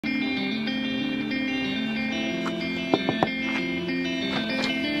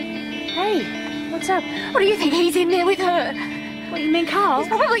What's up? What do you think? He's in there with her. What do you mean, Carl? He's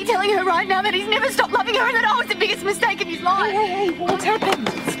probably telling her right now that he's never stopped loving her and that I was the biggest mistake in his life. Hey, what's happened?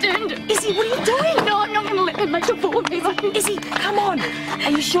 Stand. Izzy, what are you doing? No, I'm not going to let them make a fool of me. Izzy, come on. Are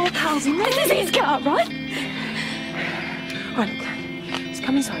you sure Carl's in there? This is his car, right? Right, just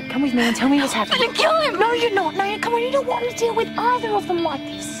come inside. Come with me and tell me what's happening. I'm going to kill him. No, you're not. No, come on. You don't want to deal with either of them like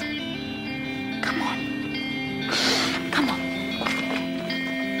this. Come on. Come on.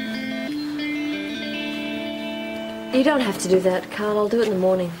 You don't have to do that, Carl. I'll do it in the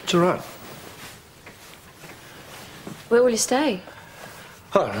morning. It's all right. Where will you stay?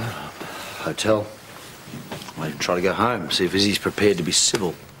 I don't know. Hotel. I might even try to go home, see if Izzy's prepared to be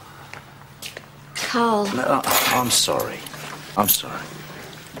civil. Carl. No, I'm sorry. I'm sorry.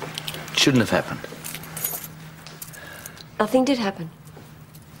 It shouldn't have happened. Nothing did happen.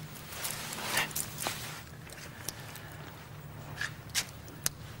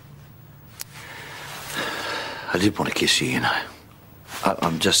 I did want to kiss you, you know.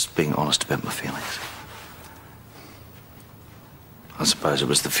 I'm just being honest about my feelings. I suppose it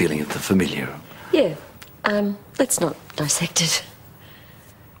was the feeling of the familiar. Yeah. Let's not dissect it.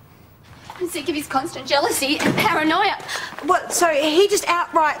 I'm sick of his constant jealousy and paranoia. What, so he just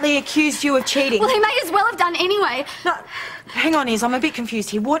outrightly accused you of cheating? Well, he may as well have done anyway. No, hang on, Iz, I'm a bit confused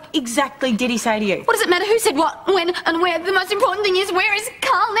here. What exactly did he say to you? What does it matter who said what, when, and where? The most important thing is, where is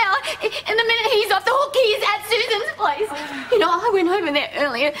Carl now? And the minute he's off the hook, he is at Susan's place. You know, I went over there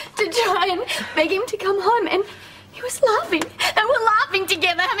earlier to try and beg him to come home, and he was laughing. They were laughing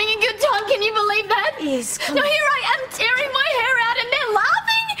together, having a good time. Can you believe that? Yes. Now here I am tearing my hair out, and they're laughing.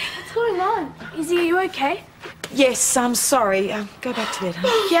 What's going on? Izzy, are you okay? Yes, I'm sorry. Go back to bed,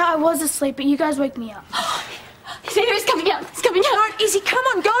 huh? Yeah, I was asleep, but you guys woke me up. See, he's coming out. He's coming out. No, Izzy, come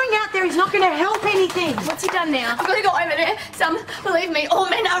on. Going out there is not going to help anything. What's he done now? I've got to go over there. Believe me, all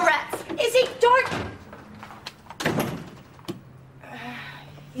men are rats. Izzy, don't...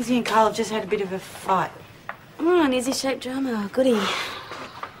 Izzy and Carl have just had a bit of a fight. An Izzy-shaped drama. Goody.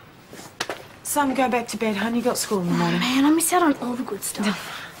 Son, go back to bed, hon. You got school in the morning. Man, I miss out on all the good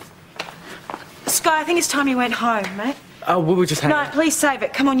stuff. Sky, I think it's time you went home, mate. Oh, we were just hanging No, please save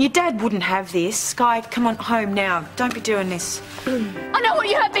it. Come on, your dad wouldn't have this. Sky, come on home now. Don't be doing this. I know what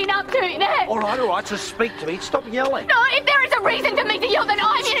you have been up to, Nat. All right, just speak to me. Stop yelling. No, if there is a reason for me to yell, then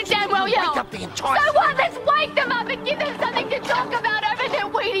I'm in it damn well yell. Wake up the entire... So what? Let's wake them up and give them something to talk about over their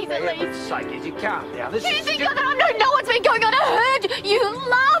Wheaties at least. For heaven's sake, Izzy, calm down. This Do you is... think that I don't know what's been going on? I heard you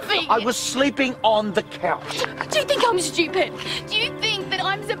laughing. I was sleeping on the couch. Do you think I'm stupid? Do you think that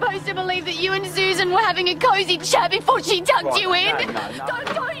I'm supposed to believe that you and Susan were having a cosy chat before she tucked you in? No.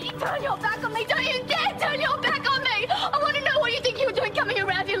 Don't you turn your back on me. Don't you dare turn your back on me. I want to know what you think you were doing coming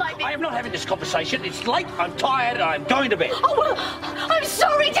around here like this. I am not having this conversation. It's late, I'm tired, and I'm going to bed. Oh, well, I'm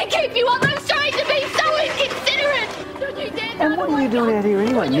sorry to keep you up. I'm sorry to be so inconsiderate. Don't you dare drive And what are you doing out here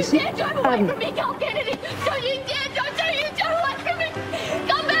anyway, Missy? Don't you dare drive away from me, Carl Kennedy. Don't you dare, don't you turn away from me.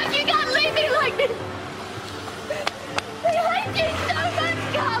 Come back, you can't leave me like this. I hate you so much,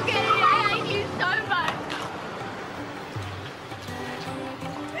 Carl Kennedy. I hate you so much.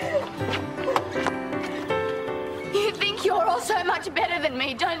 You think you're all so much better than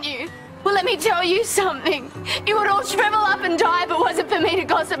me, don't you? Well, let me tell you something. You would all shrivel up and die if it wasn't for me to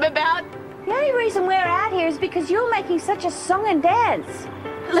gossip about. The only reason we're out here is because you're making such a song and dance.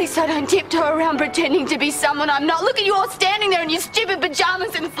 At least I don't tiptoe around pretending to be someone I'm not. Look at you all standing there in your stupid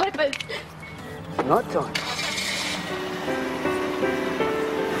pajamas and slippers. night time.